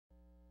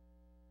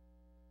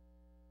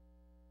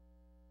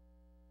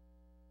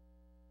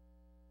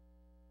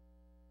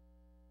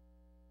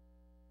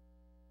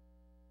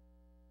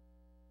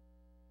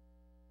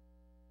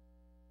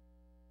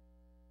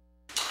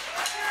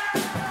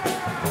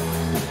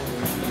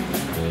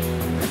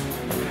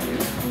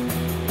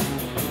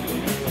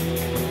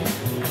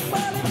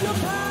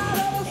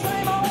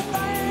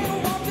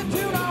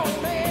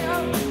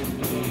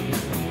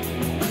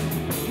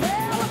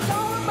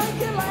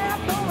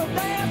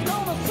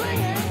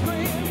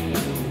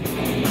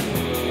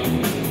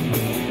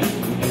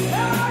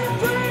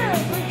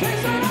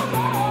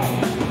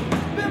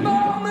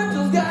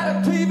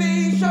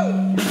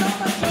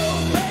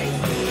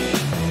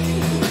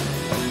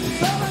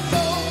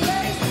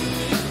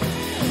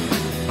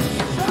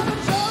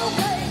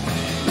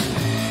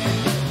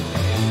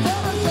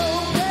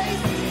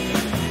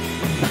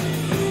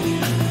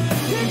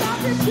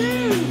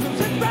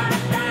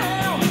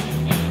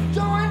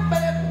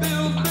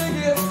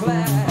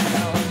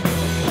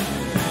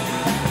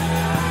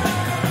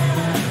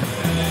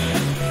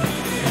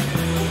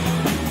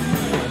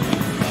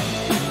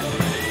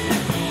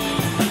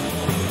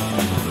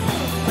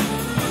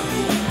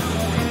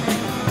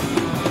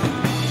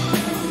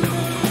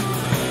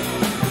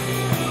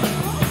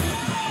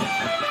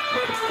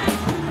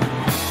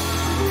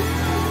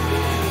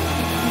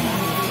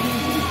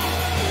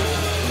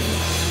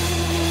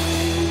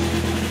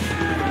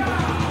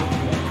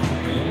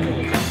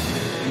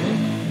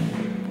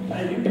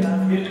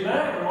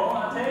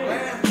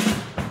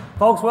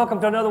Folks, welcome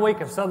to another week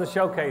of Southern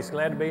Showcase.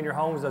 Glad to be in your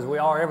homes as we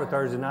are every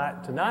Thursday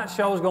night. Tonight's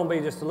show is going to be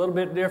just a little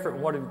bit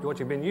different from what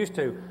you've been used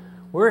to.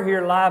 We're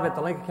here live at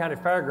the Lincoln County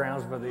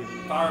Fairgrounds for the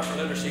Fire for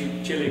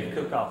Literacy Chili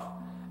Cook-Off.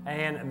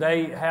 And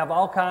they have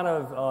all kind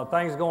of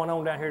things going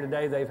on down here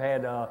today. They've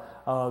had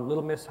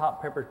Little Miss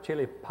Hot Pepper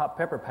Chili Hot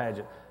Pepper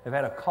Pageant. They've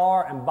had a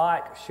car and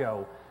bike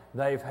show.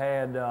 They've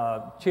had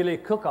chili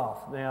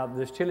cook-off. Now,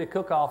 this chili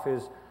cook-off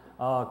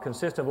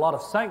consists of a lot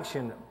of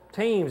sanctioned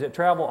teams that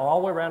travel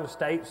all the way around the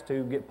states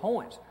to get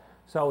points.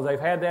 So they've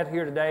had that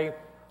here today,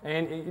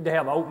 and they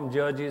have open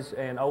judges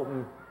and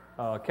open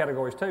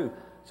categories too.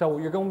 So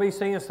you're going to be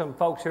seeing some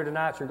folks here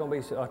tonight. You're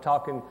going to be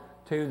talking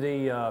to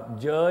the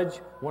judge,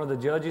 one of the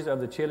judges of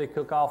the chili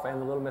cook-off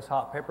and the Little Miss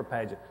Hot Pepper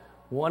Pageant,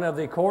 one of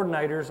the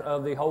coordinators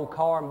of the whole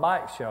car and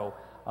bike show,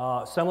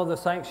 some of the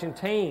sanctioned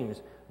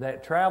teams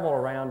that travel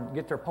around,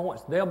 get their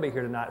points. They'll be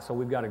here tonight. So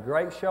we've got a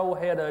great show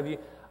ahead of you.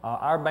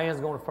 Our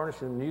band's going to furnish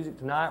some music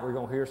tonight. We're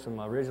going to hear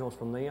some originals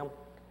from them.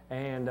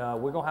 And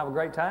we're going to have a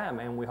great time.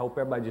 And we hope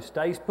everybody just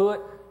stays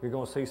put. You're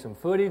going to see some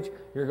footage.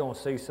 You're going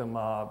to see some,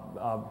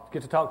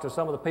 get to talk to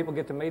some of the people,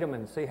 get to meet them,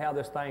 and see how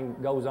this thing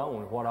goes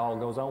on, what all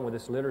goes on with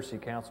this Literacy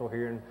Council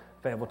here in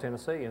Fayetteville,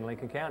 Tennessee, in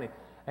Lincoln County.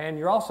 And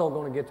you're also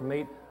going to get to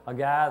meet a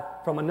guy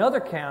from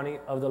another county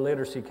of the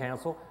Literacy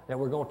Council that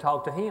we're going to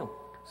talk to him.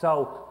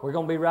 So we're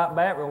going to be right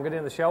back. We're going to get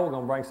in the show. We're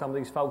going to bring some of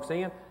these folks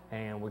in,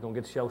 and we're going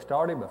to get the show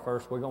started. But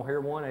first, we're going to hear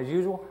one, as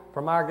usual,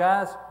 from our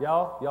guys.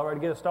 Y'all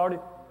ready to get us started?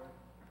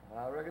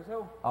 I reckon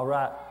so. All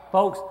right.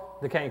 Folks,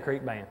 the Cane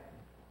Creek Band.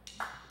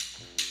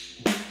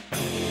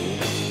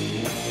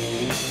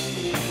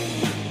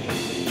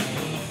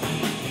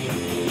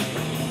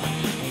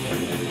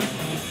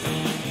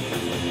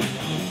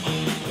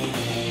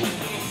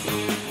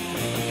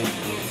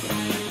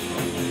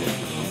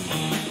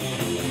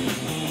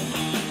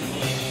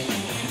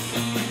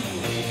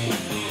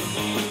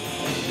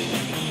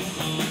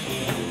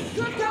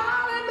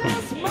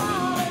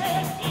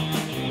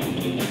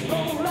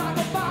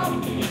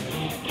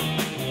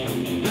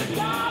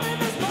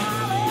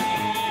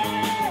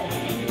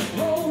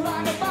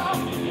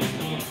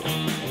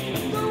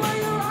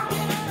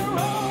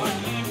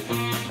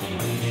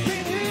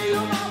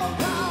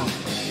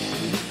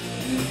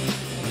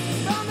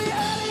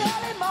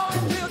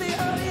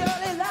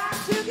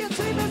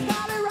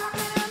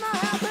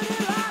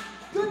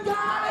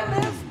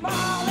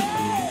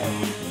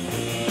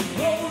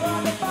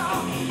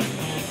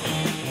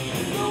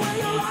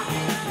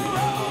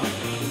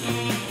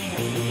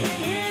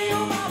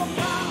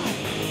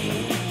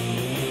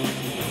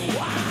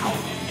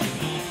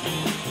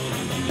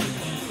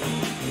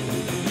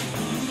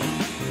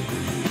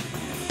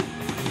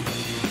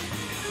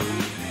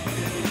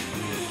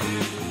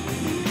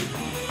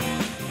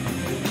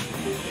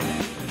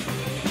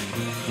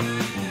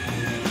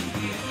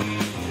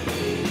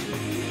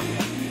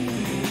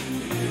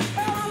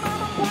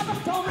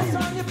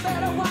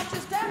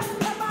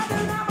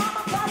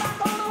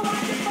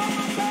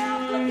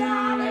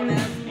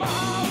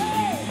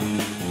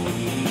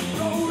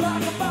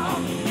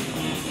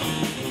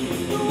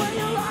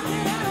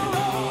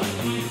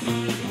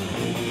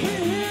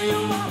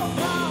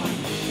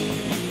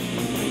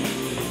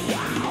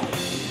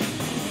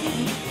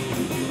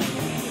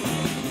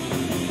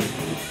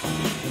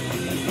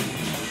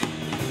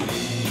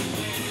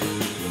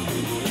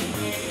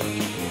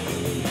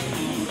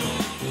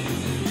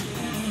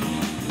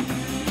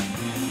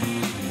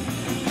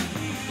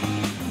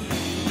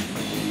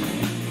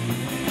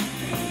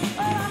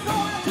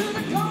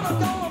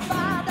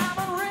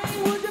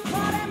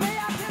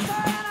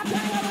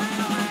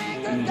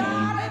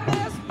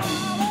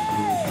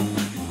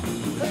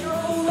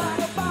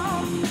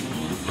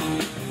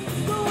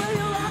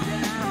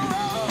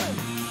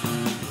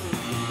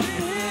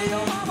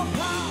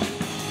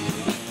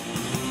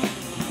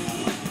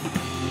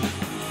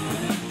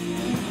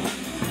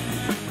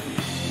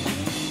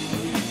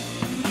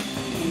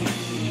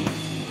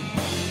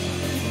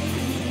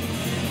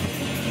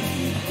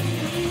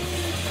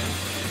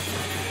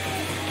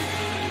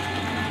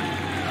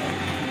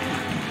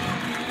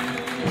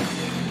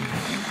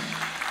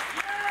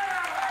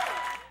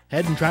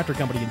 Head & Tractor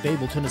Company in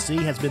Fayetteville, Tennessee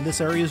has been this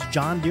area's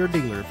John Deere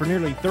dealer for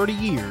nearly 30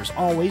 years,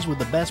 always with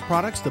the best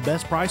products, the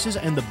best prices,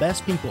 and the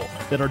best people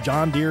that are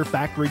John Deere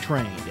factory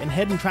trained. And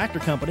Head & Tractor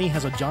Company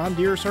has a John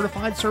Deere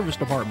certified service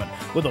department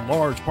with a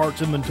large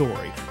parts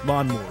inventory,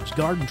 lawnmowers,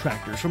 garden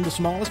tractors from the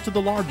smallest to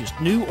the largest,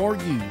 new or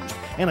used,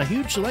 and a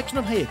huge selection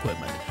of hay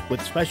equipment.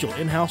 With special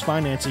in-house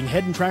financing,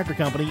 Head & Tractor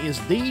Company is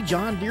the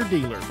John Deere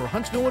dealer for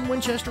Huntsville and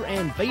Winchester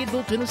and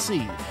Fayetteville,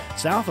 Tennessee.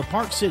 South of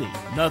Park City,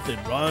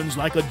 nothing runs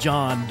like a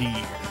John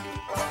Deere.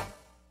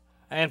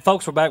 And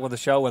folks, we're back with the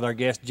show with our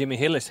guest, Jimmy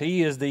Hillis.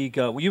 He is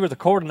you were the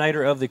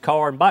coordinator of the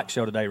car and bike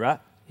show today, right?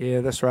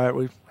 Yeah, that's right.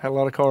 We had a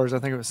lot of cars. I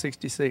think it was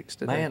 66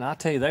 today. Man, I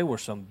tell you, they were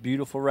some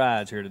beautiful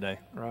rides here today.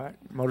 Right.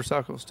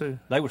 Motorcycles, too.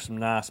 They were some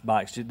nice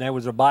bikes. There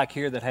was a bike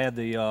here that had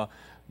the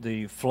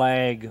the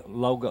flag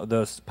logo,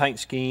 the paint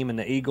scheme, and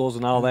the Eagles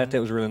and all that.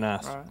 That was really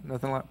nice. Right.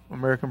 Nothing like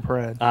American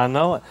pride. I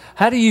know it.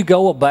 How do you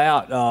go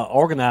about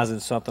organizing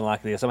something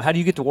like this? I mean, how do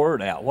you get the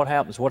word out? What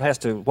happens? What has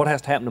to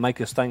happen to make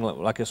this thing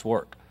like this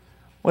work?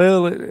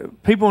 Well,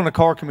 people in the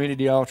car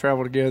community all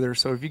travel together,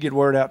 so if you get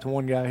word out to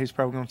one guy, he's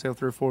probably going to tell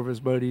 3 or 4 of his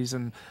buddies.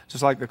 And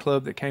just like the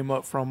club that came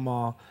up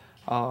from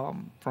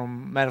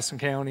Madison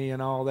County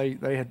and all, they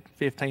had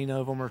 15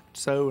 of them or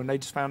so, and they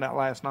just found out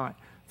last night.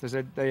 They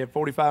said they had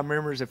 45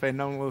 members. If they'd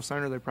known a little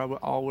sooner, they probably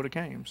all would have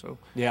came. So,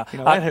 yeah,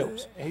 that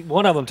helps.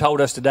 One of them told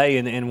us today,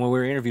 and when we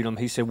were interviewing him,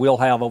 he said we'll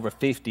have over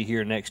 50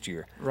 here next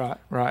year. Right.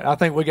 I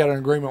think we got an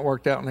agreement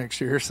worked out next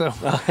year. So,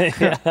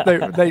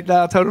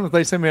 I told them if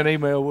they send me an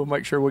email, we'll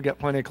make sure we got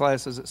plenty of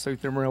classes that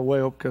suit them real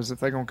well, because if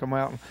they're going to come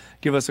out and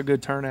give us a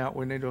good turnout,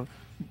 we need to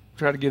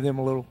try to give them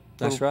a little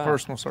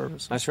personal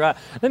service. That's right.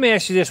 Let me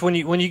ask you this: when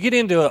you get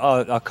into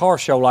a car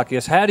show like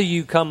this, how do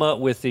you come up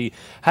with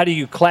how do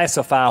you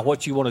classify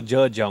what you want to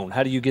judge on?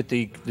 How do you get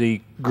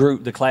the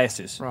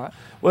classes? Right.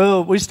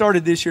 Well, we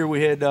started this year.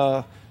 We had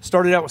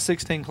started out with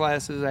 16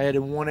 classes. I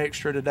added 1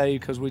 extra today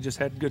because we just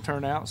had good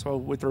turnout, so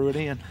we threw it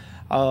in.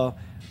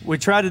 We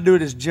tried to do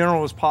it as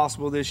general as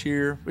possible this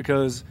year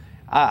because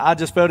I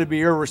just felt it'd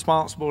be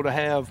irresponsible to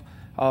have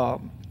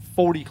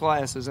 40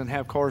 classes and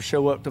have cars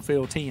show up to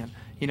fill 10.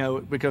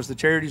 Because the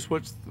charity's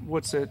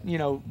what's it,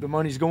 the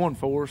money's going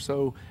for.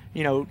 So,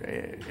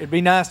 it'd be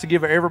nice to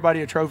give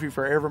everybody a trophy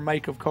for every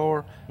make of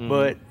car,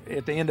 but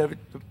at the end of it,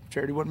 the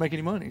charity wouldn't make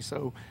any money.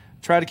 So,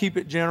 try to keep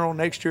it general.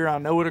 Next year, I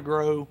know it'll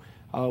grow.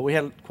 We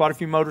had quite a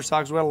few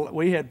motorcycles. Well,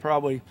 we had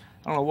probably,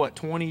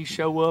 20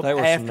 show up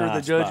after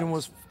the judging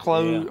was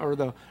closed or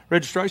the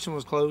registration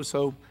was closed.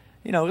 So,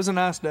 it was a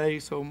nice day,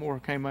 so more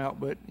came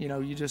out. But,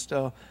 you just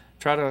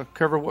try to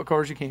cover what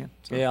cars you can.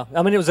 So. Yeah,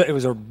 I mean, it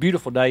was a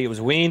beautiful day. It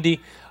was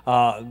windy.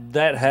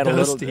 That had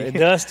dusty. A little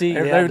dusty.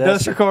 They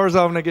dust their cars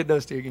off and they get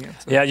dusty again.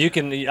 So. Yeah, you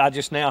can. I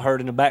just now heard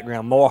in the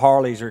background more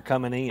Harleys are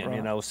coming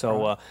in. Right.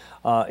 So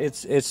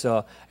it's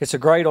a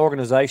great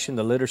organization,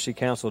 the Literacy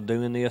Council,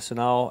 doing this and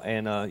all,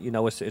 and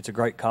it's a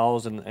great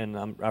cause,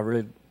 and I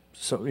really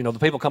the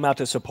people come out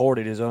to support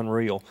it is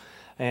unreal.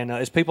 And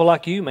it's people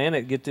like you, man,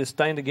 that get this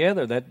thing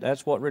together.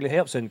 That's what really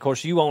helps. And, of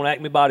course, you own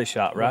Acme Body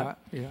Shop, right?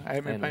 Yeah,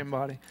 Acme Paint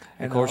Body.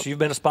 And, of course, you've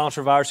been a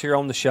sponsor of ours here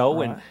on the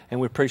show, and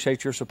we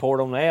appreciate your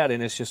support on that.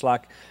 And it's just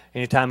like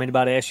anytime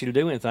anybody asks you to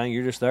do anything,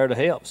 you're just there to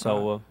help.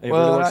 So it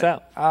really works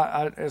out.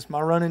 It's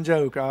my running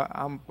joke.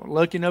 I'm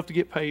lucky enough to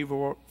get paid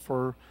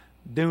for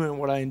doing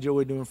what I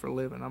enjoy doing for a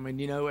living. I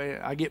mean,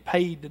 I get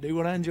paid to do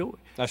what I enjoy.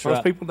 That's right.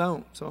 Most people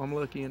don't, so I'm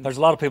lucky. There's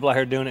a lot of people out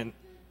here doing it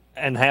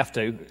and have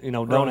to,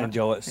 don't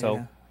enjoy it.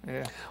 So.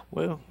 Yeah.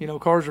 Well,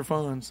 cars are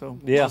fun, so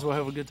might as well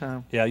have a good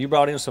time. Yeah, you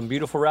brought in some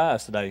beautiful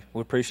rides today.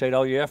 We appreciate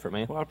all your effort,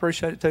 man. Well, I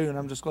appreciate it, too, and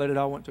I'm just glad it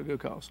all went to a good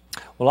cause.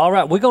 Well, all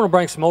right. We're going to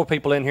bring some more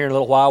people in here in a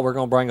little while. We're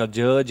going to bring a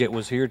judge that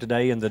was here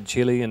today in the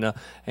chili and the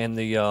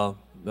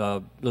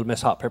Little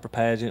Miss Hot Pepper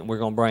pageant. We're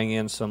going to bring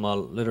in some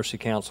Literacy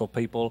Council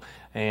people,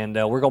 and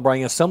we're going to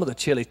bring in some of the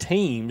chili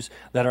teams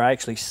that are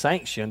actually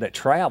sanctioned that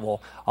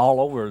travel all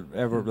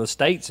over the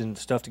states and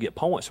stuff to get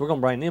points. We're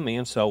going to bring them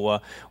in,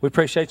 so we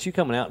appreciate you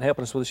coming out and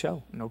helping us with the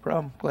show. No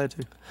problem. Glad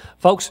to.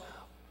 Folks,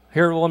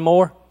 here's one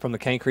more from the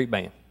Cane Creek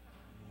Band.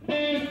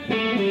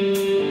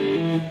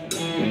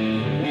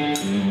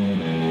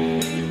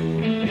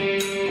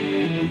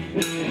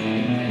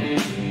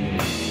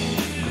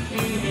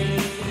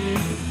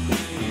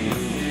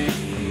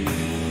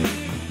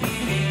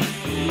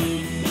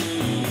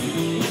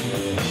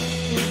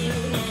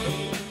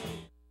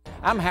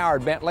 I'm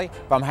Howard Bentley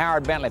from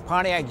Howard Bentley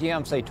Pontiac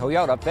GMC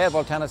Toyota,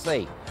 Fayetteville,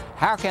 Tennessee.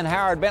 How can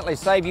Howard Bentley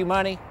save you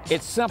money?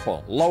 It's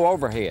simple, low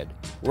overhead.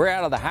 We're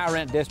out of the high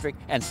rent district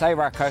and save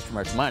our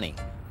customers money.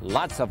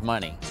 Lots of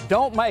money.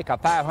 Don't make a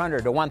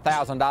 $500 to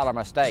 $1,000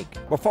 mistake.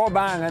 Before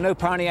buying a new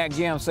Pontiac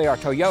GMC or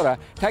Toyota,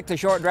 take the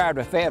short drive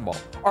to Fayetteville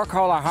or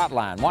call our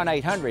hotline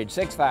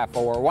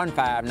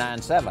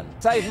 1-800-654-1597.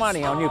 Save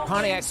money on new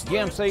Pontiacs,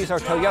 GMCs, or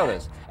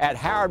Toyotas at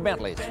Howard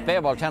Bentley's,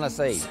 Fayetteville,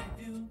 Tennessee.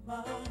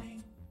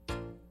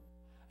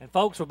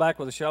 Folks, we're back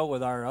with the show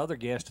with our other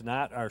guest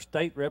tonight, our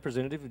state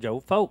representative, Joe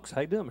Folks. How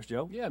you doing, Mr.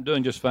 Joe? Yeah, I'm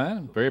doing just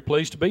fine. Very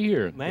pleased to be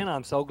here. Man,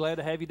 I'm so glad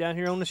to have you down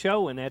here on the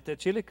show and at that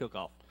chili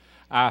cook-off.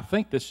 I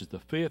think this is the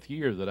 5th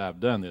year that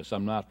I've done this.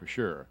 I'm not for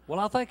sure. Well,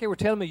 I think they were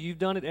telling me you've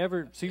done it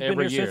every been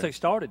here year since they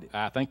started it.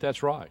 I think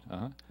that's right.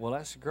 Well,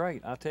 that's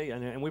great. I tell you,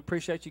 and we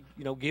appreciate you,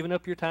 giving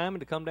up your time and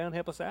to come down and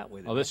help us out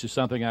with it. Oh, this is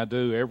something I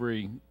do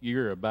every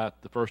year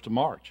about the 1st of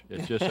March.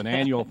 It's just an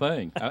annual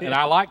thing, and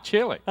I like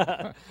chili.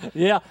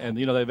 Yeah. And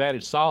they've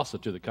added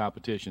salsa to the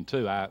competition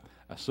too. I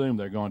assume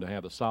they're going to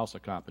have the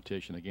salsa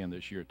competition again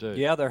this year too.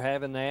 Yeah, they're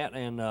having that,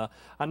 and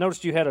I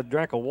noticed you had a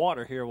drink of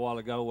water here a while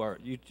ago. Or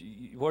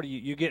what are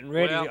you getting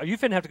ready? Well, You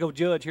finna have to go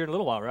judge here in a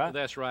little while, right?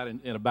 That's right.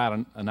 In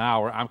about an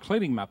hour, I'm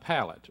cleaning my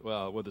palate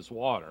with this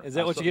water. Is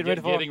that what you're getting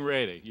ready for? Getting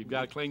ready. You've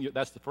got to clean your.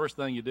 That's the first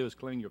thing you do is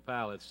clean your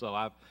palate. So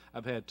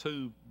I've had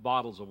 2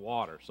 bottles of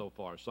water so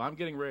far. So I'm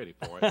getting ready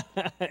for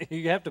it.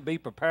 You have to be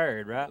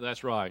prepared, right?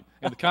 That's right.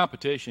 And the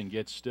competition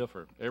gets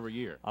stiffer every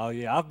year. Oh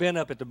yeah, I've been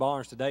up at the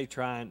barns today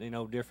trying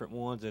different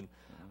ones, and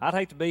I'd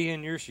hate to be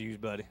in your shoes,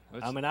 buddy.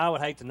 I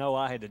would hate to know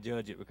I had to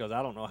judge it because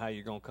I don't know how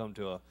you're going to come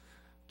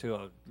to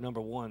a number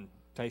 1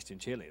 tasting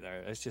chili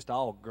there. It's just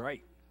all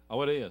great.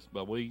 Oh, it is,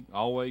 but we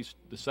always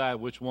decide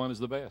which one is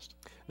the best.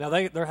 Now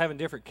they're having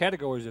different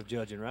categories of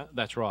judging, right?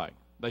 That's right.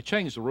 They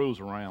change the rules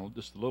around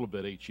just a little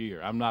bit each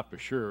year. I'm not for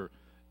sure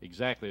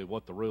exactly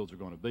what the rules are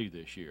going to be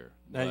this year.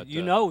 Now,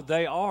 but,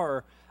 they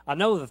are. I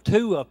know the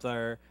 2 up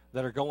there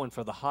that are going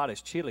for the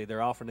hottest chili.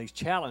 They're offering these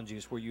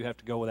challenges where you have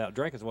to go without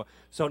drinking as well.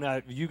 So now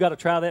you got to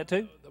try that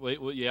too?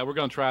 Yeah, we're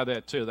going to try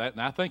that too.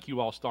 And I think you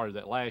all started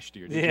that last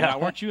year. Did Yeah. you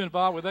not? Weren't you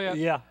involved with that?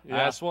 Yeah.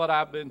 That's what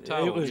I've been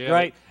told. It was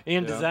great.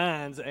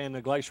 Designs and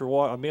the Glacier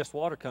Mist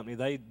Water Company,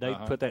 they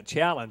put that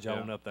challenge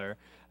on up there.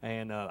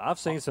 And I've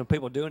seen some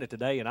people doing it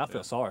today, and I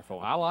feel sorry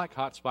for them. I like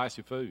hot,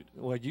 spicy food.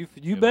 Well,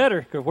 you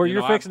better, because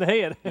you're fixing to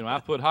head. I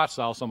put hot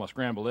sauce on my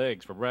scrambled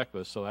eggs for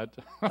breakfast, so that.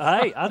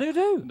 Hey, I do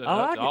too. I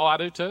like it. Oh, I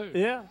do too.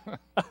 Yeah.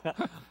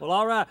 Well,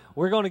 all right.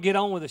 We're going to get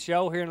on with the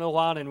show here in a little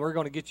while, and we're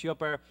going to get you up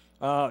there.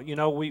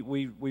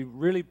 We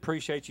really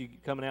appreciate you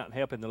coming out and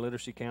helping the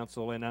Literacy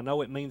Council, and I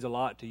know it means a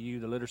lot to you.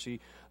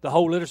 The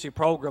whole literacy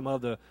program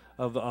of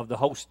the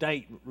whole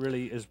state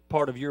really is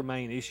part of your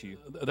main issue.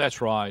 That's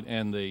right,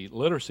 and the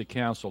Literacy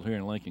Council here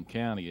in Lincoln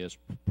County is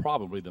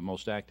probably the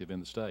most active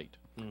in the state.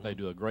 Mm-hmm. They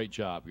do a great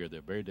job here.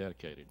 They're very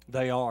dedicated.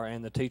 They are,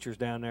 and the teachers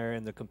down there,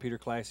 and the computer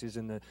classes,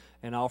 and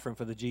offering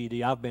for the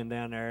GED. I've been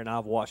down there and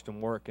I've watched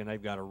them work, and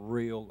they've got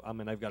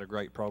a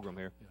great program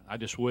here. I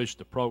just wish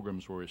the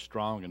programs were as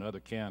strong in other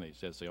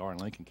counties as they are in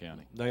Lincoln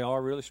County. They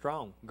are really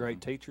strong.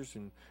 Great teachers,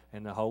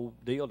 and the whole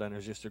deal down there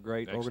is just a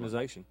great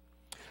organization.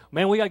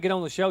 Man, we got to get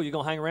on the show. You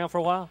going to hang around for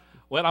a while?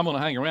 Well, I'm going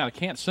to hang around. I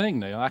can't sing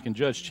now. I can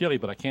judge chili,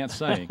 but I can't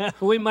sing.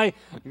 We may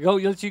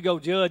let you go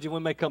judge, and we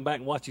may come back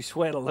and watch you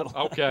sweat a little.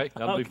 Okay,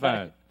 that'll be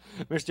fine.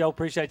 Mr. Joe,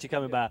 appreciate you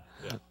coming by.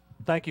 Yeah.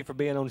 Thank you for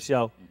being on the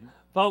show. Mm-hmm.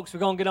 Folks, we're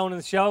going to get on in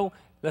the show.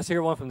 Let's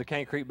hear one from the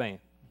Cane Creek Band.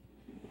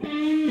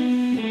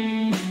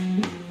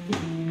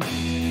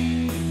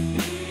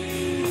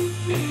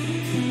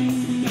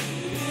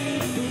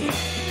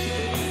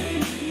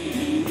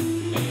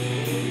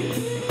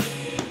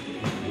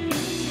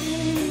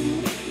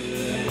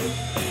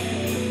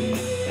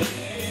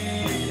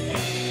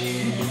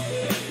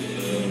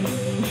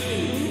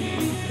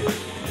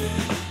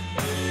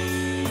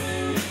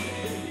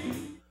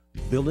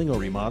 Building or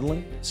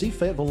remodeling? See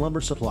Fayetteville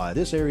Lumber Supply,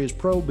 this area's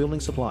pro building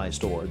supply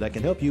store that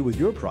can help you with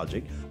your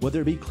project,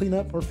 whether it be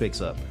cleanup or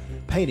fix-up.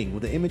 Painting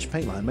with the Image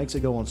paint line makes it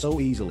go on so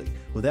easily,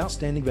 with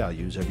outstanding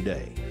values every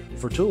day.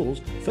 For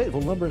tools,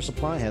 Fayetteville Lumber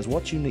Supply has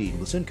what you need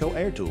with Simcoe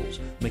Air Tools,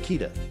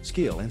 Makita,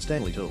 Skill, and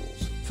Stanley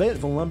Tools.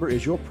 Fayetteville Lumber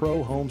is your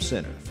pro home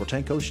center for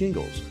Tanco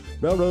shingles,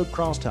 railroad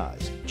cross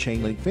ties,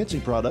 chain link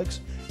fencing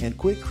products, and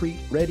Quickcrete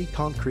ready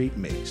concrete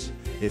mix.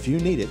 If you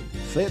need it,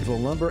 Fayetteville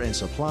Lumber and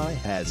Supply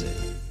has it.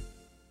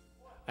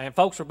 And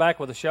folks, we're back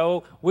with the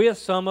show with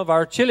some of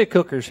our chili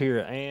cookers here,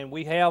 and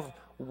we have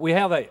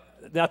I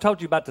told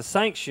you about the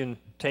sanction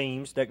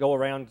teams that go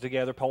around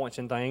together, points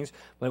and things,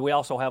 but we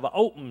also have an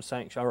open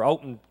sanction or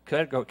open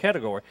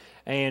category,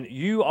 and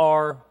you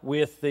are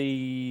with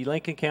the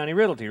Lincoln County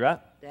Realty, right?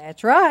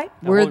 That's right.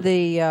 We're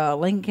the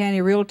Lincoln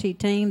County Realty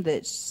team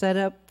that's set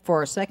up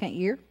for a second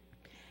year,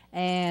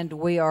 and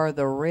we are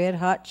the Red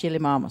Hot Chili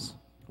Mamas.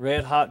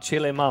 Red Hot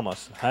Chili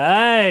Mamas.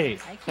 Hey!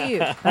 Thank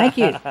you. Thank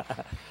you.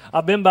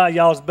 I've been by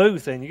y'all's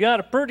booth, and you got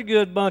a pretty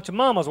good bunch of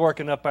mamas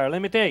working up there,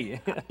 let me tell you.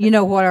 You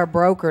know what? Our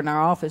broker in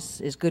our office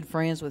is good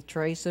friends with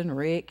Teresa and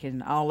Rick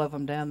and all of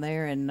them down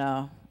there.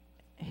 And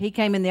he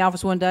came in the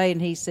office one day,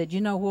 and he said, you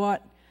know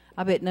what?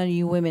 I bet none of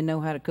you women know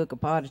how to cook a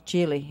pot of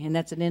chili, and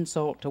that's an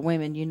insult to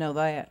women. You know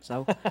that.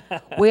 So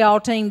we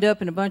all teamed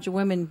up, and a bunch of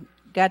women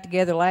got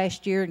together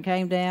last year and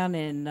came down,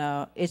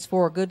 and it's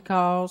for a good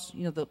cause.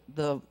 You know,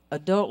 the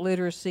adult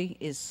literacy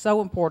is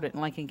so important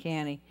in Lincoln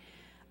County.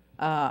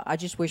 I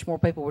just wish more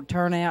people would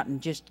turn out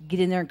and just get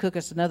in there and cook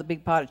us another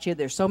big pot of chili.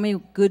 There's so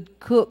many good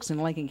cooks in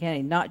Lincoln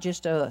County, not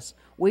just us.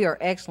 We are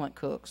excellent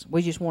cooks.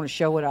 We just want to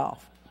show it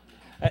off.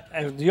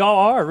 And y'all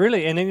are,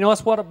 really. And you know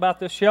what's what about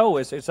this show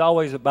is it's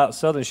always about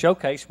Southern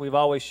Showcase. We've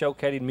always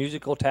showcased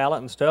musical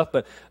talent and stuff,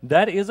 but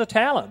that is a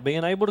talent,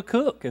 being able to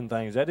cook and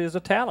things. That is a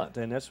talent,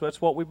 and that's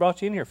what we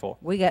brought you in here for.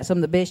 We got some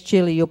of the best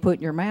chili you'll put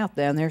in your mouth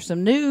down there.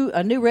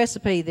 A new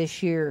recipe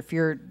this year. If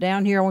you're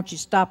down here, I want you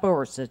to stop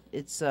over.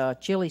 It's a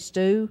chili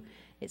stew.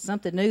 It's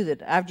something new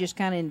that I've just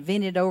kind of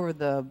invented over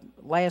the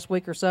last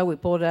week or so. We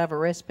pulled it out of a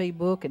recipe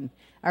book, and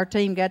our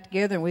team got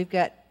together, and we've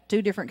got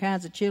 2 different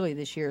kinds of chili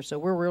this year, so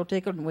we're real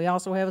tickled. And we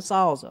also have a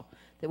salsa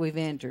that we've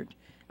entered.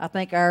 I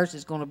think ours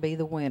is going to be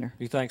the winner.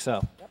 You think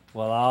so?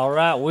 Well, all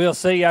right. We'll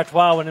see you after a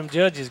while when them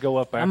judges go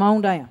up there. I'm on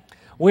down.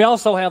 We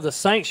also have the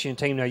sanction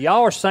team. Now,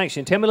 y'all are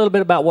sanctioned. Tell me a little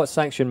bit about what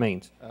sanction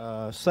means.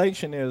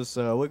 Sanction is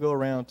we go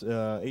around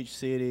each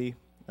city,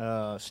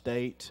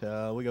 state.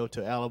 We go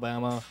to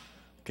Alabama,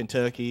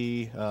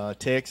 Kentucky,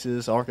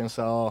 Texas,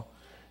 Arkansas.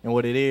 And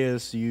what it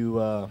is,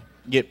 you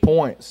get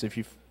points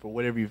for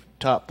whatever your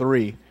top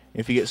 3.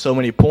 If you get so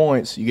many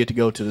points, you get to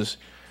go to this,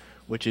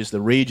 which is the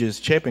Regis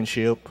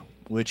Championship,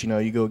 which,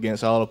 you go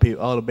against all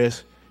the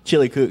best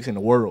chili cooks in the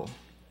world.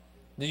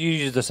 Do you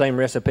use the same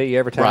recipe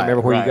every time,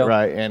 everywhere you go?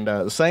 Right. And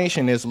the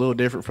sanction is a little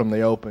different from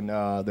the open.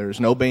 There's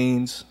no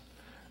beans,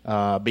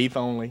 beef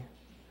only.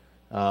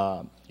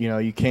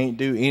 You can't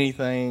do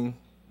anything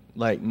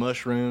like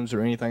mushrooms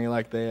or anything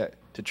like that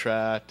to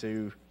try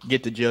to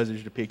get the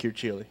judges to pick your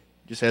chili.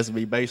 It just has to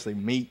be basically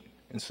meat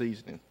and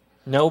seasoning.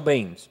 No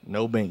beans.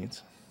 No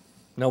beans.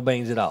 No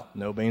beans at all.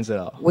 No beans at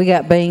all. We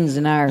got beans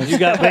in ours. You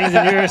got beans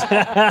in yours?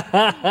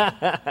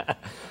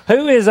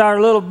 Who is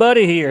our little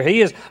buddy here? He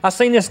is. I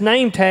seen this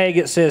name tag.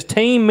 It says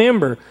team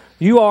member.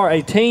 You are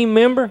a team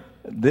member?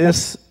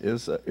 This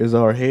is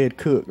our head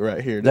cook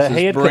right here. The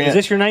head cook. Is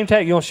this your name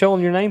tag? You want to show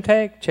him your name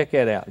tag? Check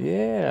that out.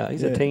 Yeah,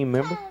 he's a team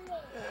member.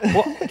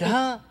 What?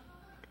 Huh?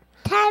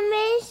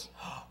 Thomas.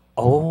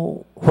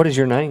 Oh, what is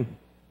your name?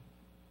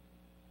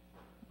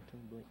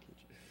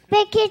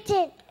 Brent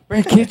Kitchen.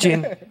 Brent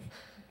Kitchen.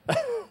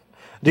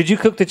 Did you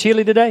cook the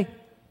chili today?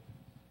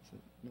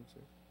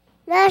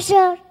 No,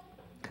 sir.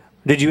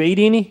 Did you eat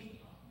any?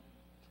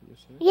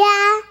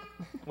 Yeah.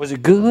 Was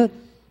it good?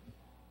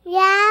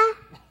 Yeah.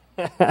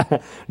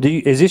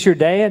 Is this your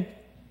dad?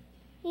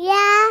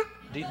 Yeah.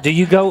 Do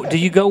you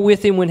go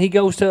with him when he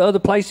goes to other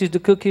places to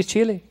cook his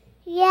chili?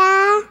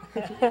 Yeah.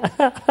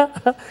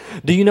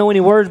 Do you know any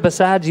words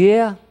besides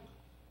yeah?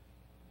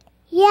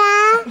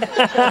 Yeah.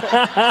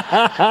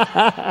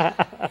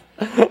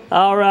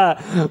 All right,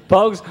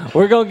 folks,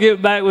 we're going to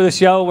get back with the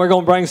show. We're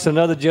going to bring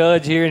another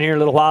judge here in a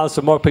little while,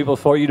 some more people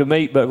for you to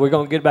meet, but we're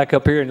going to get back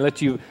up here and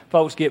let you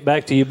folks get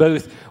back to your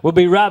booth. We'll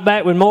be right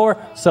back with more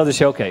Southern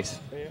Showcase.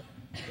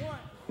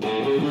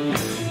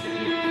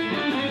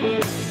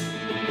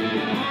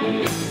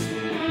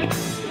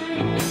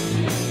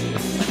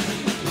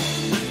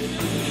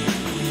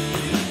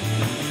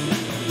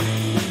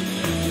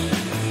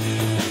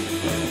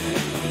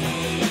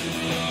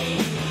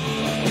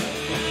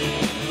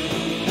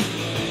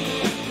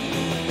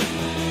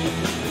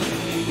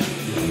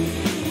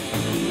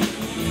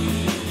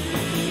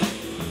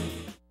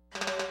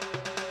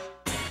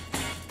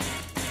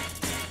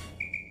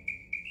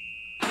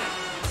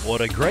 What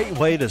a great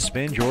way to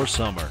spend your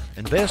summer.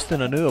 Invest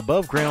in a new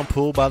above-ground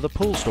pool by the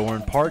Pool Store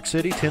in Park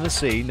City,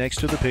 Tennessee, next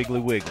to the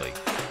Piggly Wiggly.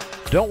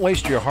 Don't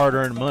waste your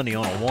hard-earned money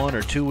on a 1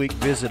 or 2 week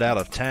visit out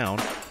of town,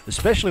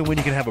 especially when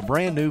you can have a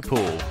brand new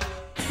pool.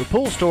 The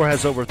Pool Store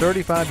has over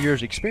 35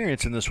 years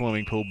experience in the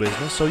swimming pool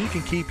business, so you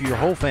can keep your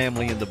whole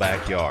family in the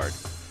backyard.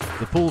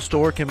 The Pool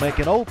Store can make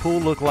an old pool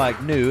look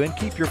like new and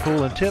keep your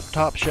pool in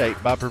tip-top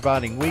shape by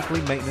providing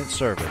weekly maintenance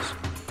service.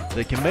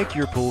 They can make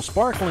your pool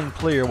sparkling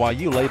clear while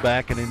you lay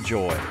back and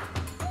enjoy.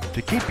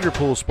 To keep your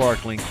pool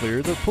sparkling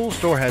clear, the Pool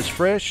Store has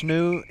fresh,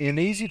 new, and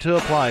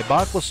easy-to-apply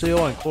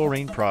Baclasil and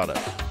chlorine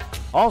products.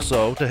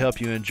 Also, to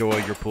help you enjoy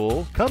your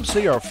pool, come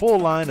see our full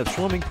line of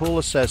swimming pool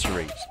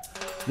accessories.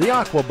 The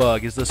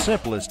Aquabug is the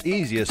simplest,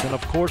 easiest, and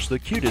of course the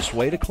cutest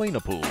way to clean a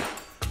pool.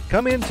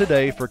 Come in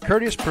today for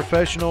courteous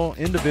professional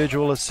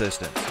individual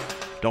assistance.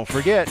 Don't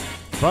forget,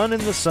 fun in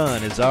the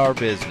sun is our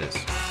business.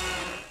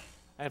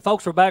 And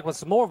folks, we're back with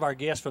some more of our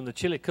guests from the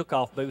Chili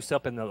Cook-Off booths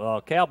up in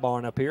the cow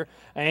barn up here.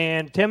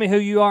 And tell me who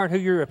you are and who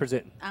you're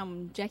representing.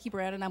 I'm Jackie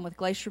Brown, and I'm with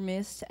Glacier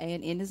Mist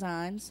and In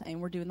Designs, and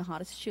we're doing the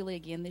hottest chili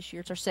again this year.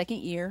 It's our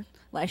second year.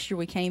 Last year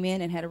we came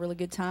in and had a really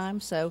good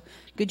time, so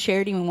good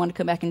charity, and we want to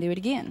come back and do it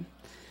again.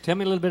 Tell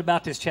me a little bit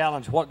about this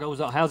challenge. What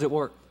goes on? How does it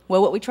work?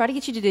 Well, what we try to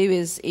get you to do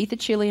is eat the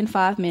chili in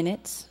 5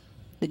 minutes.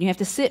 Then you have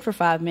to sit for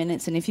 5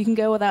 minutes, and if you can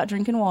go without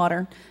drinking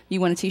water,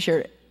 you win a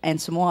T-shirt and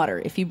some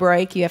water. If you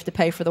break, you have to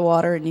pay for the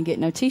water, and you get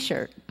no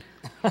T-shirt.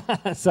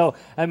 So,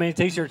 how many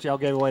T-shirts y'all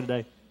gave away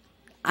today?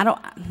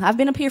 I've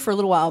been up here for a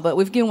little while, but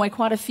we've given away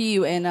quite a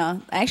few,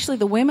 and actually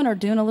the women are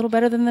doing a little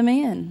better than the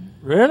men.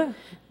 Really?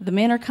 The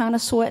men are kind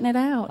of sweating it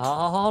out.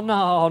 Oh,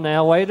 no.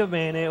 Now, wait a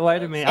minute.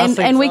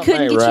 And we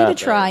couldn't get you to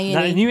try any.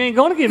 Now, you ain't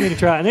going to get me to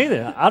try it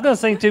either. I've done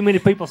seen too many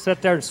people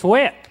sit there and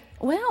sweat.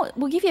 Well,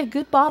 we'll give you a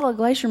good bottle of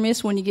Glacier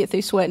Mist when you get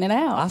through sweating it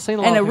out. I've seen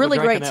a lot and of a really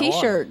people great drinking that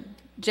T-shirt. water.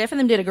 Jeff and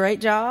them did a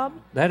great job.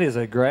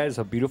 It's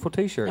a beautiful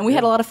T-shirt. And we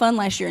had a lot of fun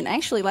last year. And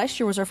actually, last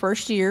year was our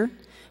first year.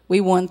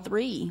 We won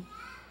 3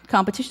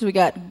 competitions. We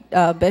got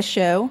Best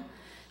Show,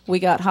 we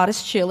got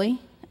Hottest Chili,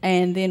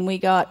 and then we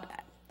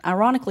got,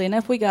 ironically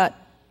enough, we got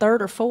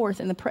 3rd or 4th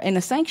in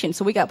the sanction.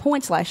 So we got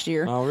points last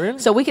year. Oh, really?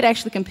 So we could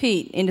actually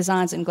compete. In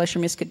Designs and Glacier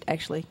Mist could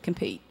actually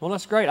compete. Well,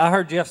 that's great. I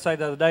heard Jeff say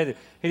the other day that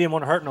he didn't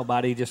want to hurt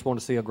nobody. He just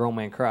wanted to see a grown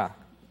man cry.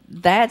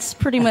 That's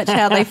pretty much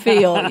how they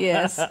feel,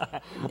 yes.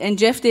 And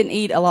Jeff didn't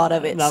eat a lot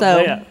of it. Not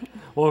so bad.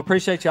 Well, we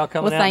appreciate y'all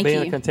coming Well, out and thank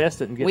being you. a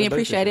contestant and getting We a booth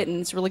appreciate this it, and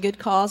it's a really good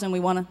cause, and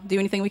we want to do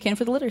anything we can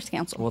for the Literacy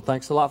Council. year. Well,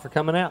 thanks a lot for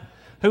coming out.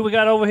 Who we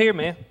got over here,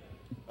 man?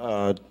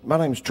 My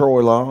name's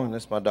Troy Long, and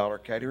that's my daughter,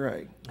 Katie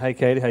Ray. Hey,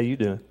 Katie, how you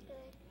doing?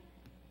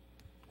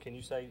 Can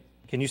you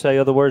say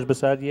other words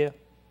besides yeah?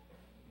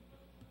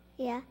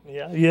 Yeah.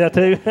 Yeah,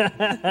 too.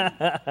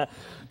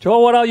 Troy,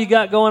 what all you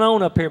got going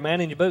on up here,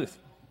 man, in your booth?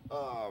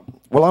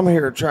 Well, I'm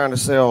here trying to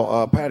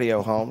sell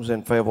patio homes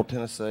in Fayetteville,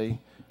 Tennessee.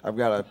 I've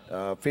got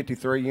a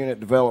 53-unit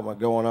development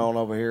going on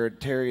over here at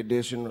Terry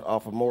Addition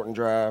off of Morton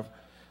Drive.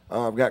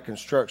 I've got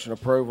construction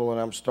approval,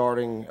 and I'm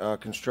starting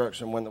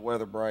construction when the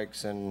weather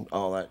breaks and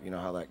all that. You know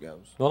how that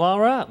goes. Well, all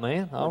right,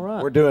 man. All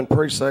right. We're doing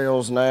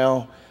pre-sales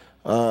now.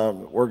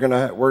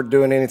 We're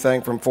doing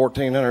anything from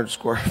 1,400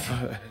 square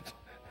foot.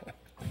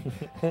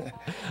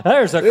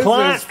 There's a This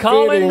client is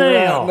calling fitting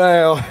now. right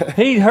now.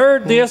 He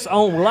heard this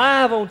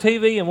live on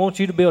TV and wants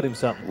you to build him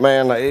something.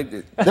 Man,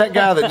 that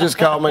guy that just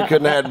called me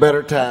couldn't have had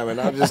better timing.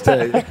 I'll just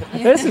tell you.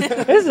 This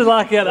is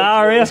like an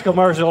IRS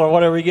commercial or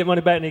whatever. You get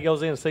money back and he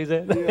goes in and sees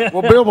that.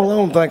 Well, Bill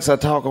Malone thinks I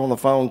talk on the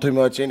phone too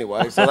much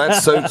anyway, so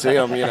that suits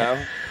him, you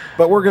know.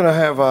 But we're going to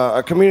have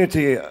a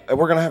community.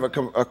 We're going to have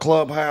a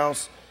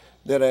clubhouse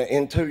that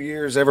in 2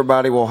 years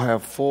everybody will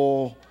have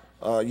full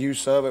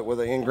use of it with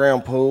an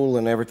in-ground pool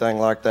and everything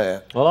like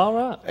that. Well, all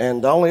right.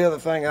 And the only other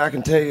thing I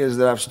can tell you is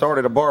that I've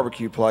started a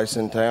barbecue place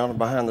in town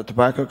behind the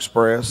Tobacco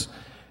Express,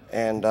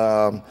 and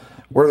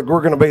we're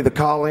going to be the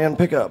call-in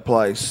pickup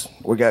place.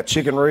 We got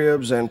chicken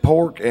ribs and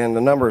pork, and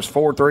the number is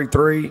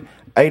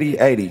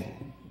 433-8080.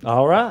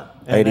 All right.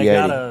 And they 80-80.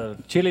 got a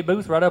chili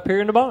booth right up here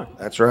in the barn.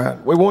 That's right.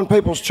 We won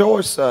People's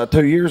Choice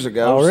 2 years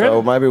ago, Oh, really?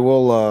 so maybe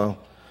we'll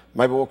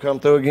come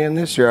through again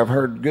this year. I've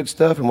heard good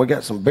stuff, and we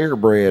got some beer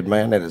bread,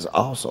 man. That is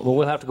awesome. Well,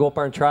 we'll have to go up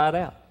there and try it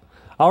out.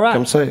 All right.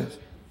 Come see us.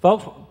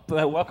 Folks,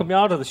 welcome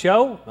y'all to the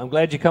show. I'm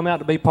glad you come out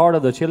to be part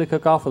of the Chili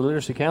Cook-Off of the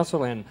Literacy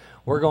Council, and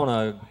we're going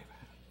to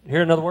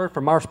hear another word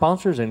from our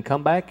sponsors and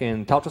come back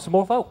and talk to some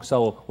more folks.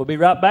 So we'll be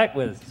right back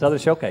with Southern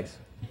Showcase.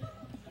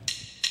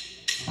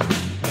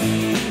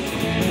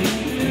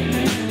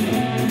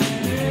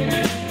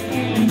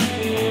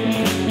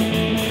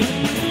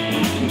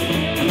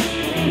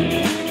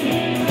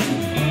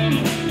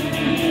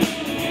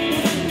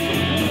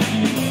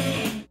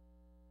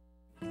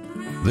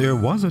 There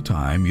was a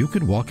time you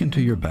could walk into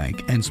your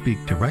bank and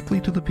speak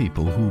directly to the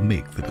people who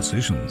make the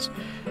decisions.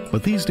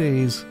 But these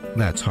days,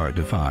 that's hard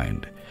to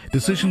find.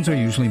 Decisions are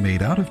usually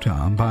made out of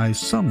town by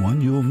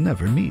someone you'll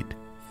never meet.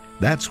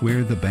 That's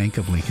where the Bank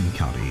of Lincoln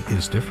County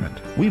is different.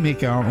 We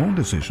make our own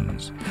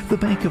decisions. The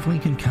Bank of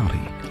Lincoln County,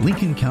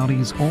 Lincoln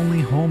County's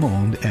only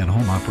home-owned and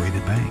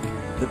home-operated bank.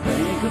 The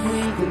Bank of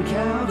Lincoln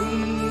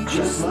County,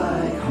 just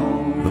like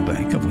home. The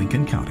Bank of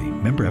Lincoln County,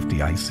 member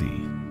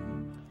FDIC.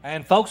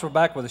 And folks, we're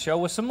back with the show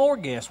with some more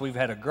guests. We've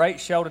had a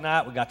great show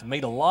tonight. We got to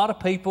meet a lot of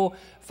people,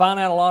 find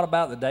out a lot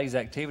about the day's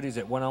activities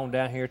that went on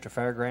down here at the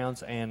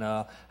fairgrounds and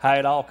how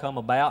it all come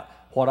about,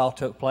 what all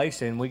took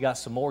place. And we got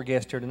some more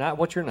guests here tonight.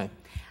 What's your name?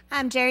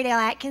 I'm Jerry Dale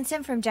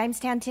Atkinson from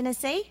Jamestown,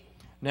 Tennessee.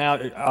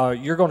 Now,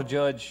 you're going to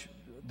judge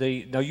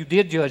you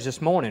did judge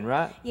this morning,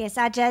 right? Yes,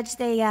 I judged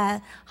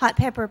the hot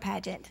pepper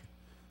pageant.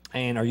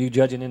 And are you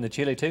judging in the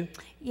chili too?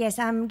 Yes,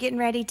 I'm getting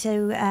ready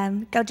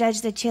to go judge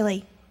the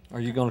chili. Are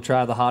you going to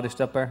try the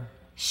hottest up there?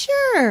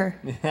 Sure.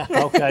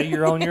 Okay,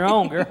 you're on your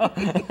own, girl.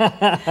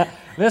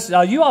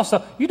 Listen,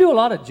 you do a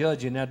lot of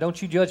judging now.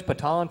 Don't you judge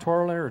baton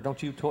twirling, or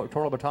don't you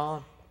twirl a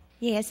baton?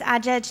 Yes, I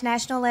judge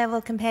national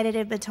level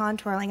competitive baton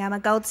twirling. I'm a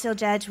gold seal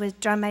judge with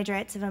Drum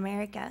Majorettes of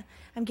America.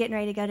 I'm getting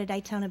ready to go to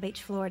Daytona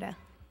Beach, Florida.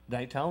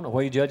 Daytona? What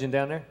are you judging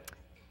down there?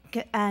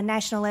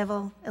 National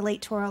level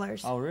elite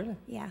twirlers. Oh, really?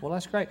 Yeah. Well,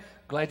 that's great.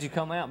 Glad you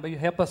come out. But you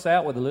help us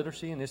out with the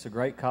literacy, and it's a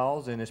great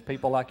cause, and it's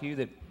people like you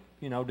that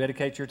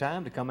dedicate your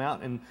time to come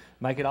out and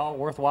make it all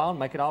worthwhile and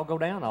make it all go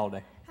down all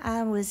day.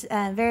 I was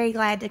very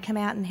glad to come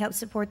out and help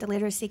support the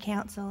Literacy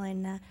Council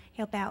and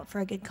help out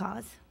for a good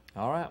cause.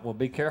 All right. Well,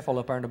 be careful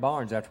up there in the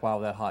barns after a while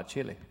with that hot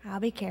chili. I'll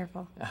be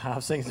careful.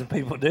 I've seen some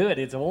people do it.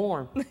 It's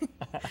warm.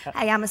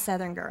 Hey, I'm a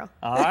Southern girl.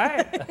 All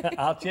right.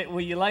 I'll check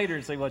with you later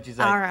and see what you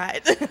say. All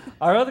right.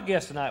 Our other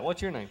guest tonight,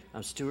 what's your name?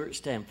 I'm Stuart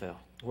Stamfeld.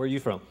 Where are you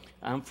from?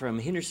 I'm from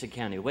Henderson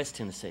County, West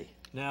Tennessee.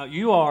 Now,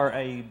 you are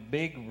a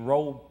big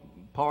role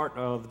part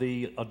of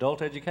the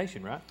adult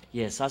education, right?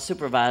 Yes, I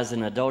supervise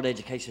an adult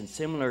education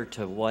similar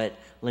to what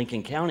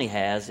Lincoln County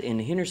has in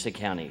Henderson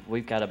County.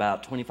 We've got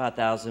about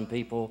 25,000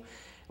 people.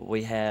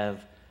 We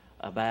have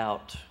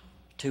about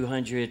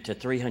 200 to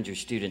 300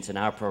 students in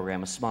our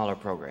program, a smaller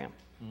program.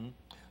 Mm-hmm.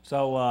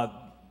 So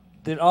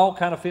it all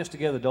kind of fits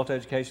together, adult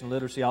education,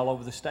 literacy, all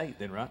over the state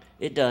then, right?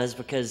 It does,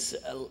 because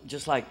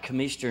just like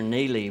Commissioner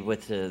Neely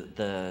with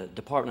the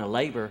Department of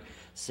Labor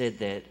said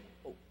that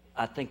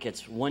I think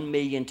it's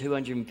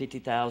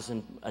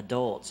 1,250,000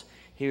 adults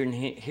here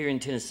in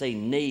Tennessee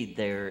need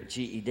their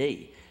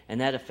GED,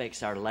 and that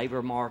affects our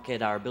labor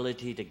market, our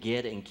ability to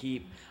get and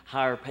keep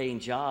higher paying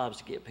jobs,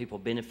 to get people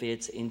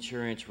benefits,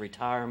 insurance,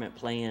 retirement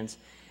plans.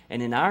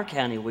 And in our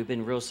county, we've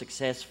been real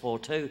successful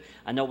too.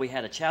 I know we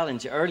had a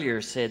challenge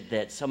earlier, said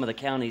that some of the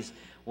counties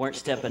weren't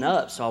stepping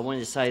up. So I wanted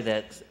to say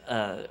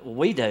that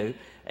we do.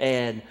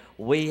 And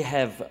we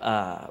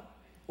have,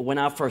 when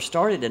I first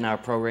started in our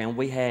program,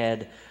 we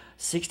had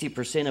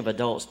 60% of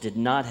adults did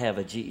not have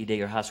a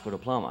GED or high school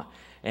diploma.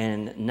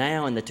 And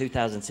now in the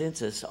 2000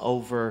 census,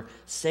 over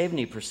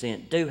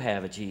 70% do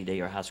have a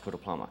GED or high school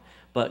diploma.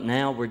 But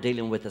now we're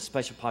dealing with the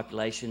special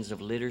populations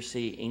of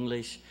literacy,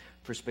 English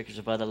for speakers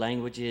of other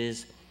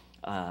languages,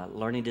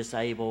 learning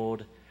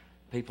disabled,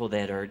 people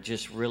that are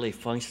just really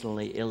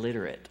functionally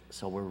illiterate.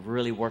 So we're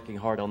really working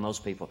hard on those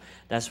people.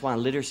 That's why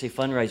literacy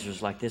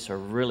fundraisers like this are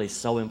really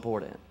so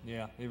important.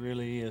 Yeah, it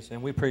really is.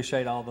 And we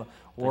appreciate all the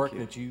work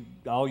that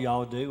all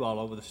y'all do all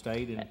over the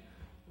state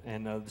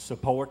and the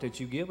support that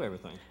you give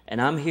everything.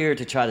 And I'm here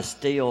to try to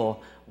steal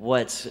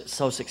what's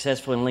so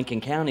successful in Lincoln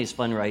County's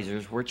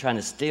fundraisers. We're trying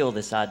to steal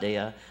this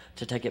idea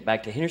to take it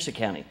back to Henderson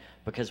County,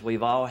 because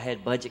we've all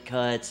had budget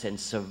cuts and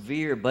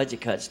severe budget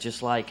cuts,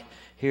 just like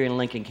here in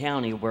Lincoln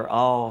County. We're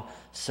all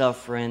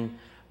suffering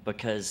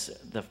because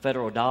the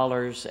federal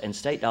dollars and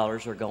state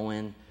dollars are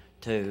going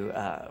to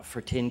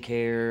for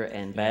TennCare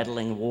and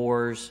battling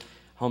wars,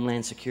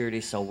 Homeland Security,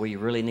 so we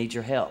really need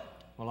your help.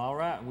 Well, all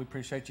right. We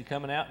appreciate you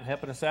coming out and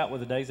helping us out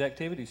with the day's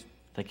activities.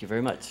 Thank you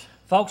very much.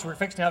 Folks, we're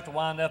fixing to have to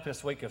wind up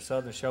this week of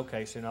Southern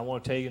Showcase, and I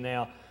want to tell you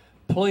now,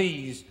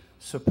 please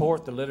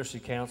support the Literacy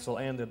Council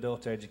and the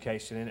adult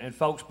education. And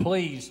folks,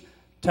 please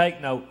take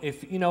note.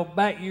 If,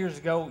 back years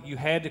ago, you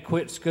had to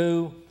quit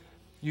school,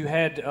 you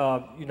had,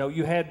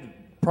 you had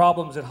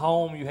problems at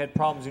home, you had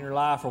problems in your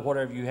life or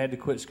whatever, you had to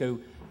quit school.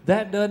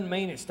 That doesn't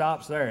mean it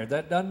stops there.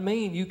 That doesn't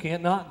mean you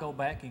cannot go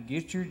back and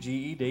get your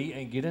GED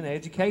and get an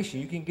education.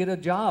 You can get a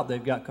job.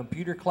 They've got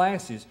computer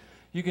classes.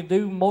 You can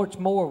do much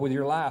more with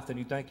your life than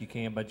you think you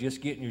can by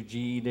just getting your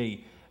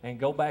GED, and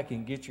go back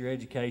and get your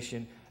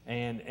education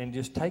and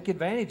just take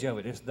advantage of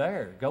it. It's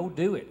there. Go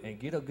do it and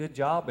get a good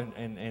job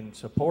and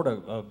support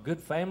a good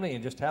family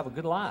and just have a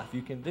good life.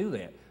 You can do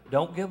that.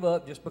 Don't give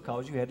up just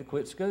because you had to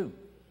quit school.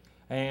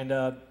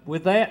 And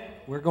with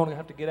that, we're going to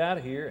have to get out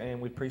of here, and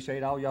we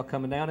appreciate all y'all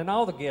coming down and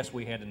all the guests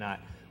we had tonight.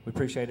 We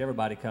appreciate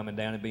everybody coming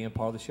down and being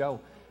part of the show.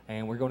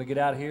 And we're going to get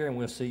out of here, and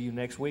we'll see you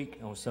next week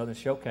on Southern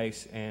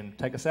Showcase. And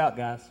take us out,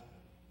 guys.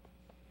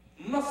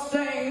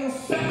 Mustang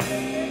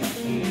Sally.